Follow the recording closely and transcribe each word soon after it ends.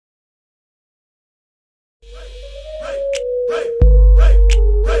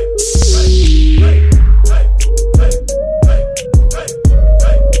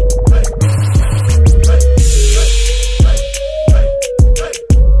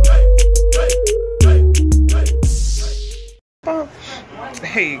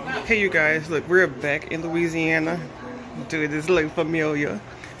Hey you guys, look, we're back in Louisiana. Dude, this looks familiar,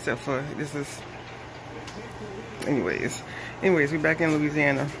 except for this is, anyways, we're back in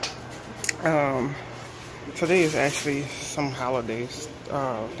Louisiana. Today is actually some holidays,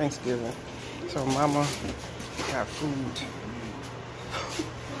 Thanksgiving. So mama got food.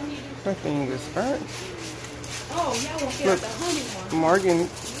 That thing is burnt. Oh, y'all won't get the honey one. Morgan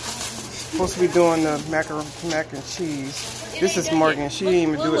supposed to be doing the mac and cheese. This is Morgan. She didn't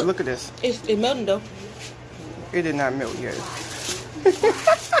even do it. Look at this. It's melting though. It did not melt yet.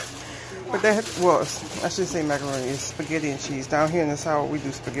 But that, well, I should say macaroni. It's spaghetti and cheese. Down here in the South, we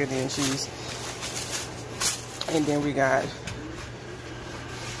do spaghetti and cheese. And then we got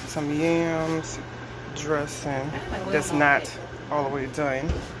some yams, dressing. That's not all the way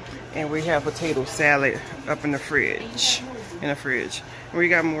done. And we have potato salad up in the fridge. And we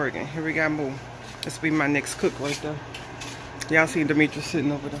got Morgan. Here we got Moo. This will be my next cook right there. Y'all see Demetra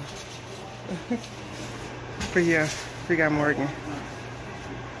sitting over there. But yeah, we got Morgan.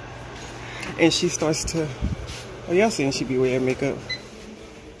 And she starts to, well, y'all seen she be wearing makeup.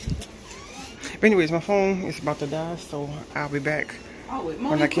 But anyways, my phone is about to die, so I'll be back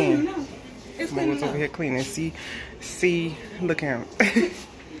when I can. Mo's over here cleaning. See, look at him.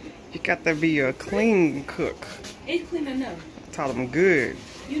 You got to be a clean cook. It's clean enough. Taught him good.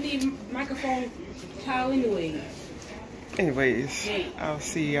 You need microphone towel anyway. Anyways, I'll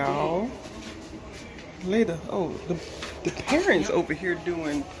see y'all later. Oh, the parents over here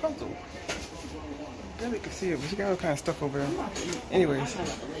doing puzzle. Barely can see it, but she got all kind of stuff over there. Anyways,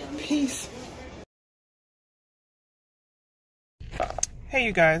 peace. Hey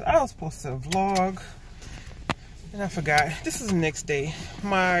you guys, I was supposed to vlog and I forgot. This is the next day.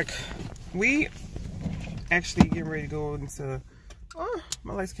 We actually getting ready to go into, oh,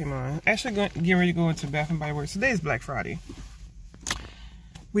 my lights came on. Actually getting ready to go into Bath and Body Works. Today is Black Friday.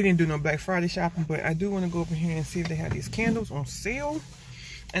 We didn't do no Black Friday shopping, but I do want to go over here and see if they have these candles on sale.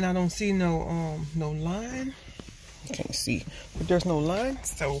 And I don't see no line. I can't see, but there's no line,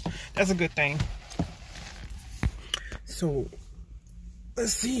 so that's a good thing. So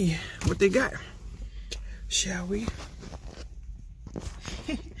let's see what they got, shall we?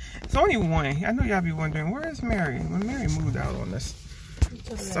 It's only one. I know y'all be wondering, where is Mary? When Mary moved out on us.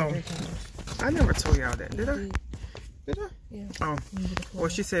 So I never told y'all that, did I? Did I? Yeah. Oh, well,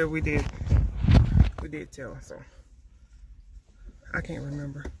 she said we did tell, so I can't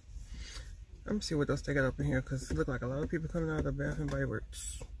remember. Let me see what else they got up in here, because it look like a lot of people coming out of the Bath and Body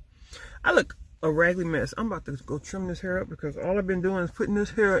Works. I look a raggedy mess. I'm about to go trim this hair up, because all I've been doing is putting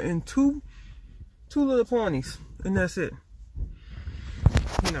this hair in two little ponies, and that's it.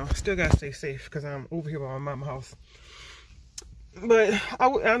 You know, still gotta stay safe, because I'm over here by my mama's house. But I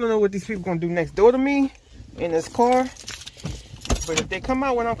don't know what these people gonna do next door to me in this car. But if they come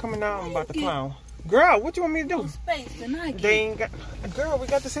out when I'm coming out, I'm about to clown. Girl, what you want me to do? Space tonight. They ain't got. Girl, we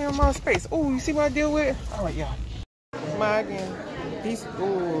got the same amount of space. Oh, you see what I deal with? All right, y'all. Again. These.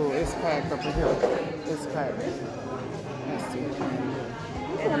 Oh, it's packed up in here. It's packed. Let's see.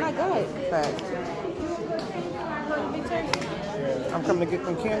 Oh my God. Packed. I'm coming to get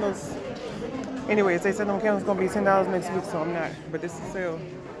them candles. Anyways, they said them candles gonna be $10 next week, so I'm not. But this is sale.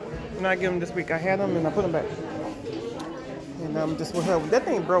 I'm not getting them this week. I had them and I put them back. And I'm just with her. That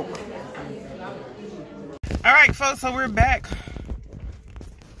thing broke. All right, folks. So we're back.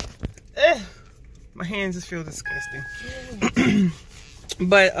 My hands just feel disgusting.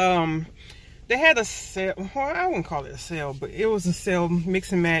 But they had a sale. Well, I wouldn't call it a sale, but it was a sale,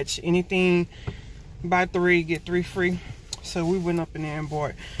 mix and match. Anything buy 3 get 3 free. So we went up in there and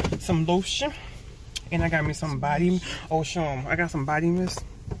bought some lotion, and I got me some body. Oh, show 'em. I got some body mist.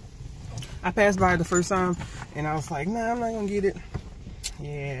 I passed by it the first time, and I was like, nah, I'm not gonna get it.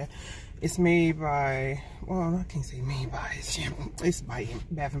 Yeah, it's made by, well, I can't say made by, it's by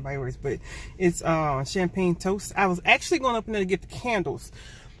Bath and Body Works, but it's champagne toast. I was actually going up in there to get the candles,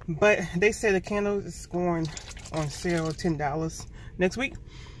 but they said the candles is going on sale $10 next week.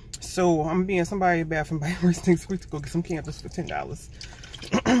 So I'm being somebody at Bath and Body Works next week to go get some candles for $10.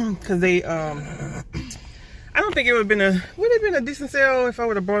 Because they, I don't think it would have been a decent sale if I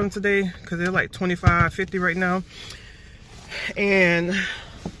would have bought them today, because they're like $25, $50 right now. And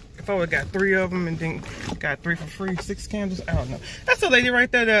if I would have got 3 of them and then got 3 for free, 6 candles, I don't know. That's the lady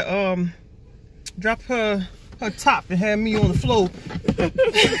right there that dropped her top and had me on the floor.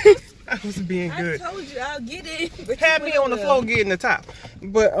 I was being good. I told you I'll get it. Had me on the floor getting the top.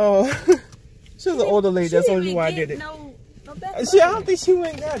 But she was an older lady. That's the only why I did it. I don't think she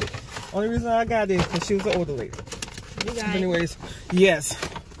went and got it. Only reason I got it is because she was an older lady. But anyways, yes.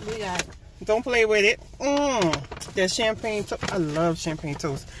 We got Don't play with it. That champagne toast. I love champagne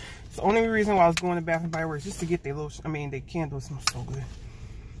toast. It's the only reason why I was going to Bath and Body Works, just to get their lotion. I mean, their candles smell so good.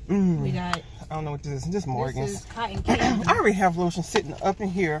 We got. I don't know what this is. This Morgan's. This is cotton candy. I already have lotion sitting up in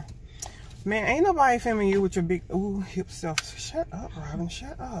here. Man, ain't nobody filming you with your big hip self. Shut up, Robin.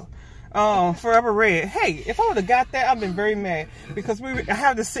 Shut up. Forever Red. Hey, if I would have got that, I've been very mad because I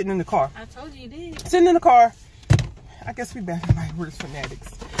have this sitting in the car. I told you did. Sitting in the car. I guess we Bath and Body Works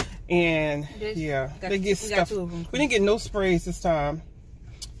fanatics. And yeah, they get stuff. We didn't get no sprays this time.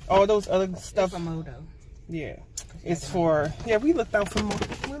 All those other stuff. Yeah, it's for. Yeah, we looked out for.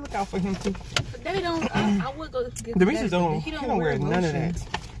 We look out for him too. But they don't. I would go get. The reason don't. He don't wear none of that.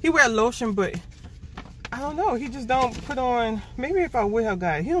 He wear lotion, but I don't know. He just don't put on. Maybe if I would have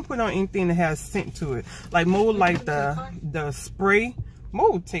got it, he don't put on anything that has scent to it. Like Mo, like the spray.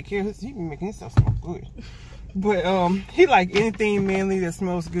 Mo would take care of his. He be making himself smell good. But he like anything manly that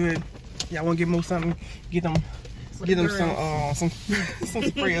smells good. Y'all want to get Mo something? Get him some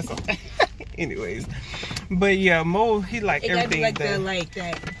spray or something. Anyways, but yeah, Mo he like everything like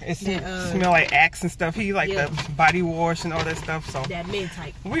that it smell like Axe and stuff. He like the body wash and all that stuff. So that mint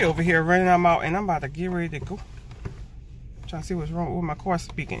type. We over here running them out, and I'm about to get ready to go. Trying to see what's wrong with my car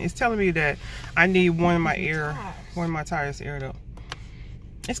speaking. It's telling me that I need one of my tires aired up.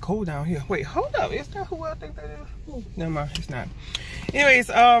 It's cold down here. Wait, hold up. Is that who I think that is? Never mind, it's not. Anyways,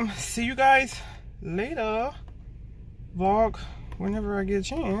 see you guys later. Vlog whenever I get a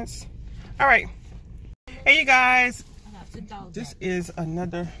chance. All right. Hey, you guys. This is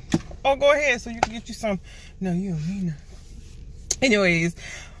another. Oh, go ahead so you can get you some. No, you don't need none. Anyways,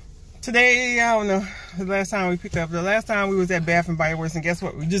 today, I don't know, the last time we picked up. The last time we was at Bath and Body Works, and guess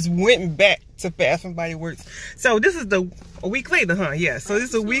what? We just went back to Bath and Body Works. So this is a week later, huh? Yeah. So this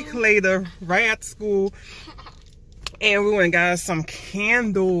is a week later, right after school. And we went and got us some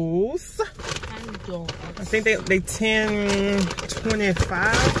candles. I think they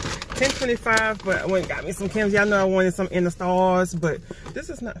 $10.25, but I went and got me some candles. Y'all know I wanted some in the stars, but this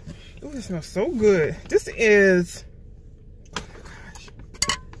is not. Oh, it smells so good. This is. Oh my gosh,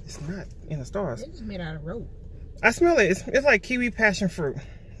 it's not in the stars. It's made out of rope. I smell it. It's like kiwi passion fruit,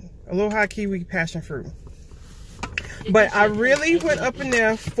 aloha kiwi passion fruit. But I really went up in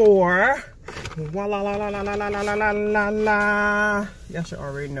there for. La la la la la la la la la la. Y'all should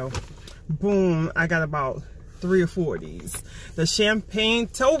already know. Boom! I got about 3 or 4 of these. The champagne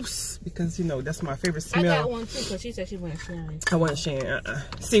toast, because you know that's my favorite smell. I got one too, because she said she wasn't sharing. I wasn't sharing.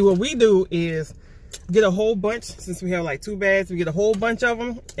 See, what we do is get a whole bunch. Since we have like 2 bags, we get a whole bunch of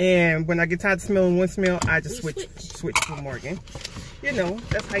them. And when I get tired of smelling one smell, I just switch to Morgan. You know,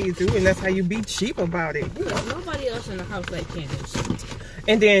 that's how you do, and that's how you be cheap about it. You know. Nobody else in the house like candles.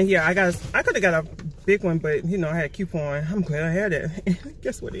 And then yeah, I could have got a big one, but you know I had a coupon. I'm glad I had it.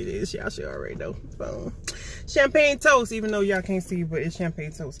 Guess what it is? Y'all should already know. So, champagne toast, even though y'all can't see, but it's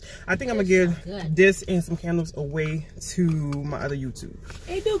champagne toast. I think I'm gonna give this and some candles away to my other YouTube.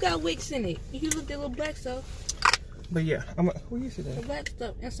 It do got wicks in it. You can look at the little black stuff. But yeah, who you see that? The black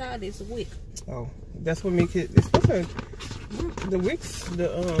stuff inside is a wick. Oh, that's what makes it. It's supposed to. The wicks, the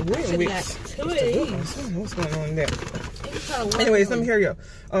wooden wicks. I don't know what's going on in there. Anyways, let me hear you.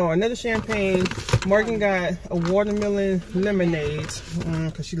 Oh, another champagne. Morgan got a watermelon lemonade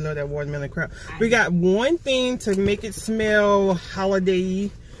because she loved that watermelon crap. We got one thing to make it smell holiday,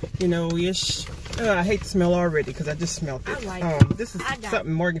 you know, ish. I hate the smell already because I just smelled it. I like it. This is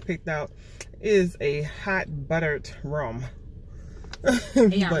something Morgan picked out. It is a hot buttered rum. But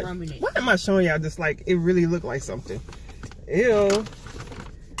rum in it. Why am I showing y'all this? Like it really looked like something. Ew.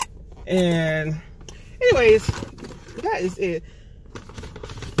 And anyways, that is it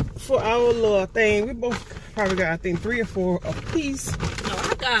for our little thing. We both probably got, I think, 3 or 4 a piece. No,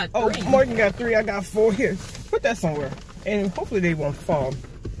 I got 3. Oh, Morgan got 3. I got 4 here. Put that somewhere, and hopefully they won't fall.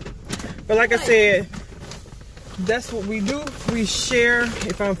 But like I said, that's what we do. We share.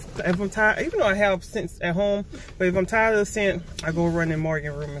 If I'm tired, even though I have scents at home, but if I'm tired of the scent, I go run in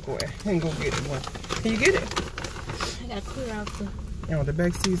Morgan's room and go get one. Can you get it? I gotta clear out the. Oh, the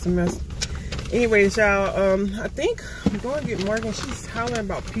back seat's a mess. Anyways, y'all, I think I'm going to get Morgan. She's hollering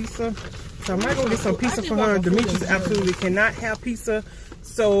about pizza. So I might go get some pizza for her. Demetrius absolutely cannot have pizza.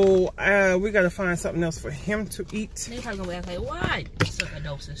 So we got to find something else for him to eat. They probably going to ask like, why?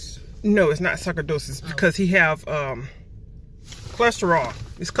 Sarcoidosis. No, it's not sarcoidosis because he have cholesterol.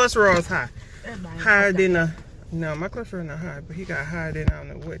 His cholesterol is high. Higher than a... No, my cholesterol not high, but he got higher than I don't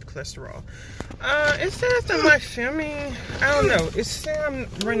know what cholesterol. It says that my filming, I don't know. It says I'm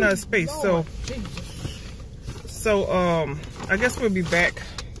running out of space, so I guess we'll be back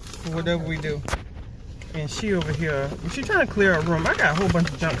for whatever we do. And she over here, she trying to clear her room. I got a whole bunch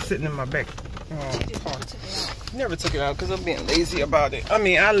of junk sitting in my back car. Never took it out because I'm being lazy about it. I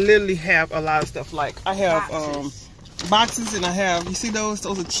mean, I literally have a lot of stuff. Like I have boxes, and I have, you see those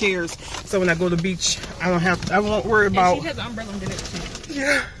are chairs. So when I go to the beach, I won't worry about. She has an umbrella under that too.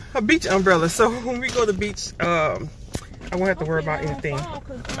 Yeah, a beach umbrella. So when we go to the beach, I won't have to worry about anything.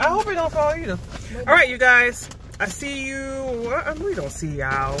 I hope it don't fall either. All right, you guys. I see you. Well, we don't see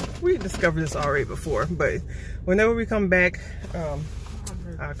y'all. We discovered this already before, but whenever we come back,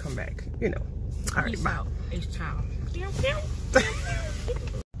 I'll come back. You know. All right, bye. It's time.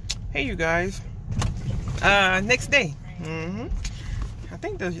 Hey, you guys. Next day. I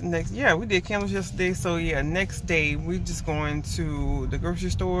think the next. Yeah, we did candles yesterday. So yeah, next day we just going to the grocery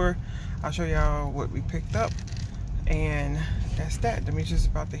store. I'll show y'all what we picked up, and that's that. Demetrius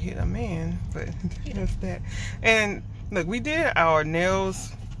about to hit a man, but that's that. And look, we did our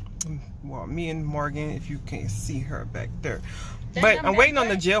nails. Well, me and Morgan, if you can't see her back there. But I'm waiting on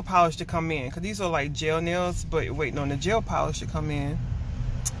the gel polish to come in, because these are like gel nails, but waiting on the gel polish to come in.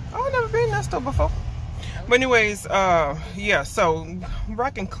 Oh, I've never been in that store before. But anyways, yeah, so I'm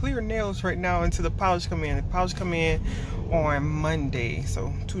rocking clear nails right now until the polish come in. The polish come in on Monday,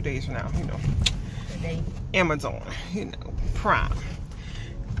 so 2 days from now, you know. Amazon, you know, Prime.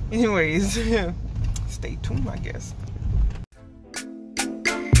 Anyways, stay tuned, I guess.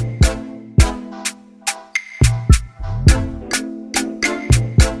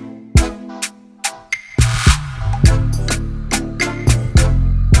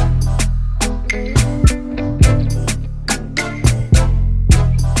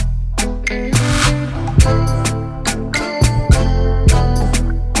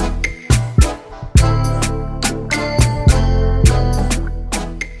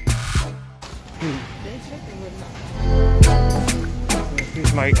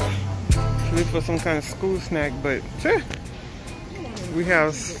 Like, look for some kind of school snack, but we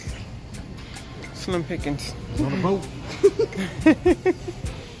have slim pickings on a boat.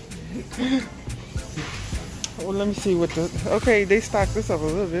 Well, let me see what the. Okay, they stocked this up a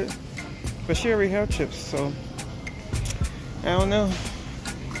little bit, but she already have chips, so I don't know.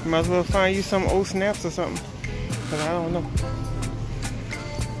 Might as well find you some old snaps or something, but I don't know.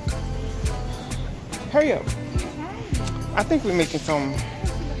 Hurry up! I think we're making some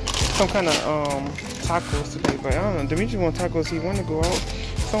kind of tacos today, but I don't know. Demetrius want tacos. He want to go out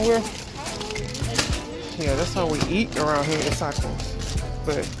somewhere. Yeah, that's how we eat around here, is tacos.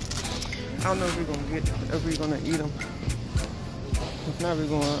 But I don't know if we're gonna eat them. If not, we're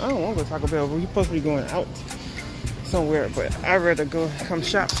going. I don't want to go to Taco Bell, but we're supposed to be going out somewhere. But I'd rather come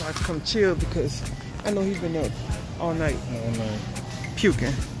shop so I can come chill, because I know he's been up all night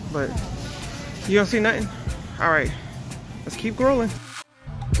puking. But you don't see nothing. All right, let's keep growing.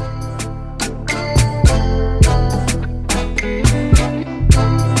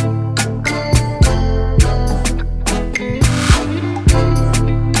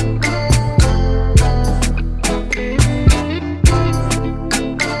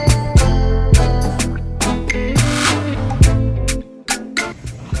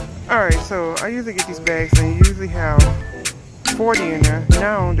 Alright, so I usually get these bags and you usually have 40 in there.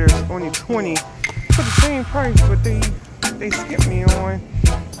 Now there's only 20 for the same price, but they skipped me on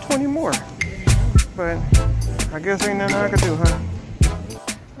 20 more. But I guess ain't nothing I could do, huh?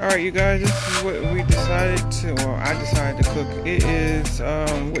 Alright, you guys, this is what we decided to, or I decided to cook. It is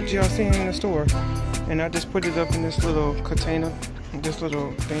what y'all seen in the store. And I just put it up in this little container. This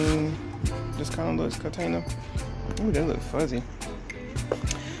little thing. This kind of looks container. Ooh, that looks fuzzy.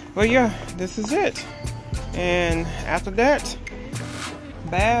 But yeah, this is it. And after that,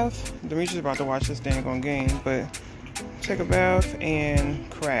 bath. Demetrius is about to watch this dang on game, but take a bath and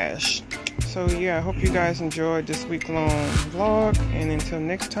crash. So yeah, I hope you guys enjoyed this week-long vlog. And until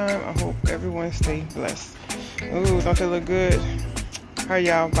next time, I hope everyone stay blessed. Ooh, don't they look good? Alright,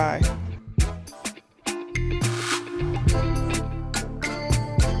 y'all. Bye.